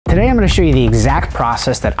Today I'm going to show you the exact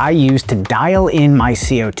process that I use to dial in my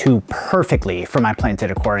CO2 perfectly for my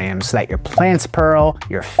planted aquarium so that your plants pearl,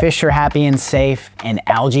 your fish are happy and safe, and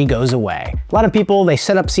algae goes away. A lot of people, they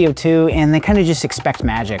set up CO2 and they kind of just expect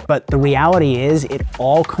magic, but the reality is it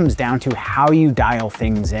all comes down to how you dial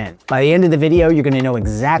things in. By the end of the video, you're going to know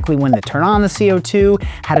exactly when to turn on the CO2,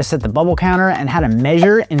 how to set the bubble counter, and how to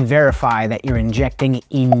measure and verify that you're injecting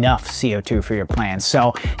enough CO2 for your plants.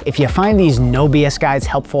 So if you find these no BS guides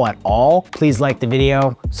helpful at all, please like the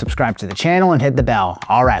video, subscribe to the channel, and hit the bell.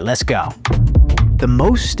 All right, let's go. The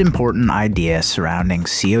most important idea surrounding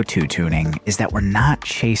CO2 tuning is that we're not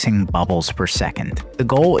chasing bubbles per second. The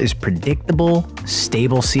goal is predictable,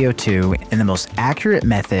 stable CO2, and the most accurate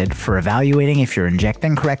method for evaluating if you're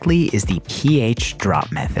injecting correctly is the pH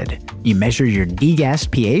drop method. You measure your degassed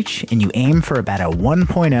pH and you aim for about a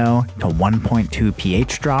 1.0 to 1.2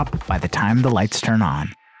 pH drop by the time the lights turn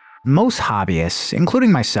on. Most hobbyists,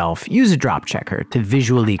 including myself, use a drop checker to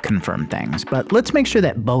visually confirm things, but let's make sure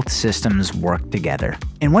that both systems work together.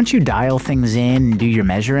 And once you dial things in and do your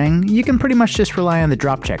measuring, you can pretty much just rely on the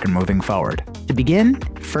drop checker moving forward. To begin,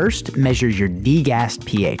 first measure your degassed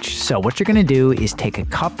pH. So what you're going to do is take a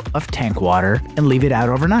cup of tank water and leave it out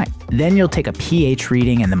overnight. Then you'll take a pH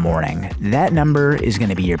reading in the morning. That number is going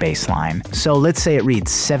to be your baseline. So let's say it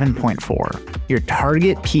reads 7.4. Your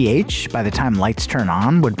target pH by the time lights turn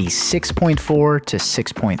on would be 6.4 to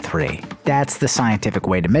 6.3. That's the scientific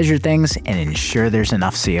way to measure things and ensure there's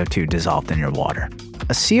enough CO2 dissolved in your water.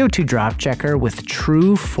 A CO2 drop checker with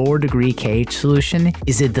true 4-degree KH solution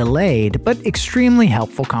is a delayed but extremely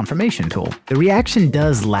helpful confirmation tool. The reaction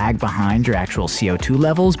does lag behind your actual CO2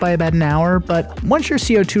 levels by about an hour, but once your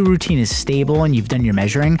CO2 routine is stable and you've done your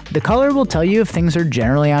measuring, the color will tell you if things are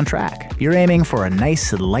generally on track. You're aiming for a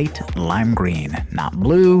nice light lime green, not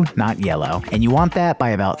blue, not yellow, and you want that by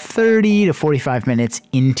about 30 to 45 minutes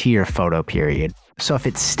into your photo period. So if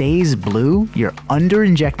it stays blue, you're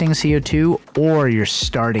under-injecting CO2 or you're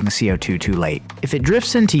starting CO2 too late. If it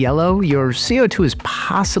drifts into yellow, your CO2 is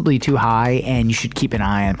possibly too high and you should keep an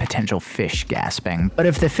eye on potential fish gasping. But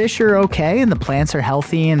if the fish are okay and the plants are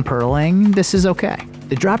healthy and pearling, this is okay.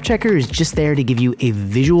 The drop checker is just there to give you a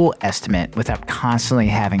visual estimate without constantly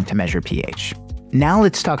having to measure pH. Now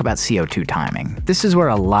let's talk about CO2 timing. This is where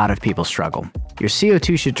a lot of people struggle. Your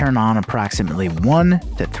CO2 should turn on approximately 1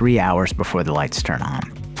 to 3 hours before the lights turn on.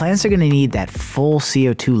 Plants are going to need that full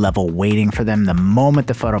CO2 level waiting for them the moment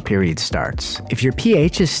the photo period starts. If your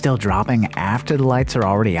pH is still dropping after the lights are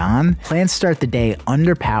already on, plants start the day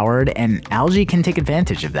underpowered and algae can take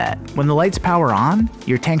advantage of that. When the lights power on,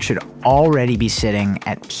 your tank should already be sitting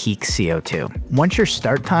at peak CO2. Once your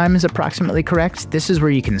start time is approximately correct, this is where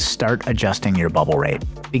you can start adjusting your bubble rate.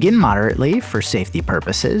 Begin moderately for safety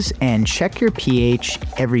purposes and check your pH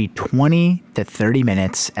every 20 to 30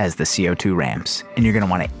 minutes as the CO2 ramps. And you're going to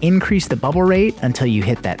want to increase the bubble rate until you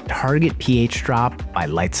hit that target pH drop by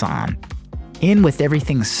lights on. And with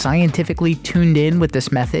everything scientifically tuned in with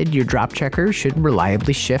this method, your drop checker should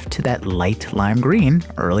reliably shift to that light lime green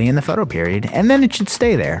early in the photo period, and then it should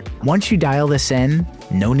stay there. Once you dial this in,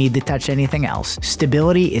 no need to touch anything else.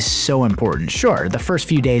 Stability is so important. Sure, the first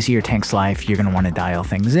few days of your tank's life, you're going to want to dial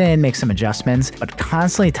things in, make some adjustments, but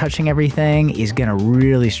constantly touching everything is going to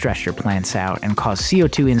really stress your plants out and cause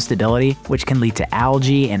CO2 instability, which can lead to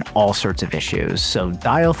algae and all sorts of issues. So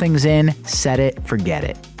dial things in, set it, forget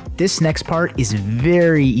it. This next part is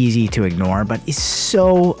very easy to ignore, but is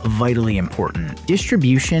so vitally important.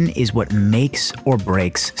 Distribution is what makes or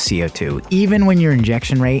breaks CO2, even when your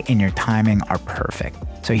injection rate and your timing are perfect.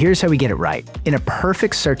 So here's how we get it right. In a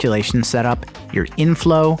perfect circulation setup, your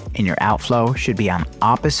inflow and your outflow should be on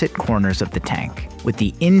opposite corners of the tank, with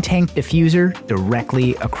the in-tank diffuser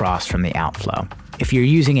directly across from the outflow. If you're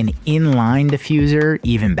using an inline diffuser,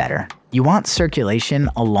 even better. You want circulation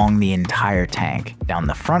along the entire tank, down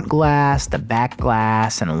the front glass, the back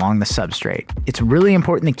glass, and along the substrate. It's really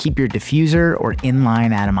important to keep your diffuser or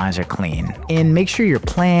inline atomizer clean. And make sure your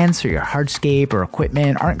plants or your hardscape or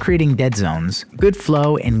equipment aren't creating dead zones. Good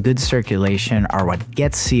flow and good circulation are what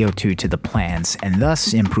gets CO2 to the plants and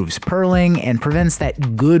thus improves pearling and prevents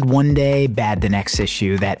that good one day, bad the next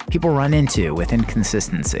issue that people run into with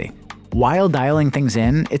inconsistency. While dialing things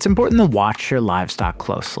in, it's important to watch your livestock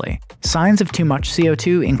closely. Signs of too much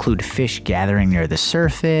CO2 include fish gathering near the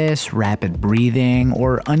surface, rapid breathing,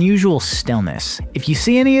 or unusual stillness. If you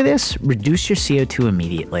see any of this, reduce your CO2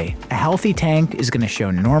 immediately. A healthy tank is going to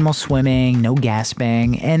show normal swimming, no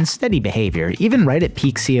gasping, and steady behavior, even right at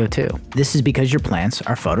peak CO2. This is because your plants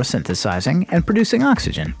are photosynthesizing and producing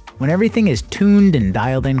oxygen. When everything is tuned and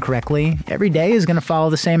dialed in correctly, every day is going to follow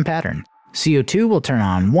the same pattern. CO2 will turn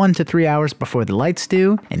on 1 to 3 hours before the lights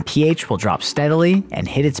do, and pH will drop steadily and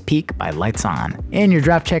hit its peak by lights on. And your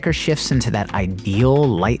drop checker shifts into that ideal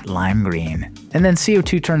light lime green. And then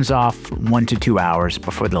CO2 turns off 1 to 2 hours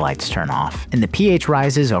before the lights turn off, and the pH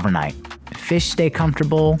rises overnight. Fish stay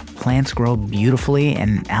comfortable, plants grow beautifully,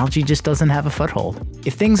 and algae just doesn't have a foothold.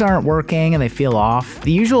 If things aren't working and they feel off,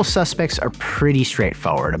 the usual suspects are pretty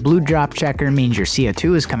straightforward. A blue drop checker means your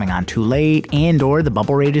CO2 is coming on too late and/or the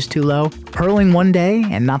bubble rate is too low. Purling one day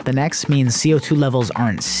and not the next means CO2 levels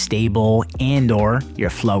aren't stable and/or your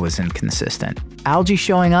flow is inconsistent. Algae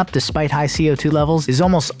showing up despite high CO2 levels is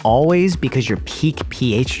almost always because your peak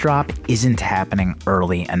pH drop isn't happening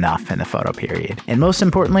early enough in the photo period. And most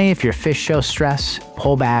importantly, if your fish show stress,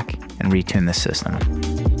 pull back and retune the system.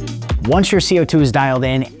 Once your CO2 is dialed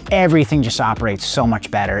in, everything just operates so much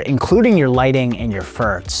better, including your lighting and your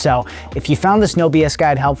FERT. So if you found this No BS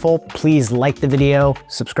guide helpful, please like the video,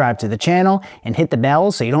 subscribe to the channel, and hit the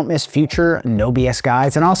bell so you don't miss future No BS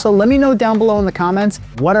guides. And also let me know down below in the comments,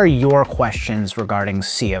 what are your questions regarding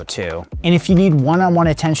CO2? And if you need one-on-one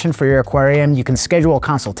attention for your aquarium, you can schedule a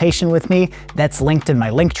consultation with me. That's linked in my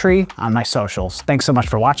link tree on my socials. Thanks so much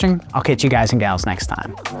for watching. I'll catch you guys and gals next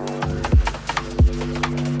time.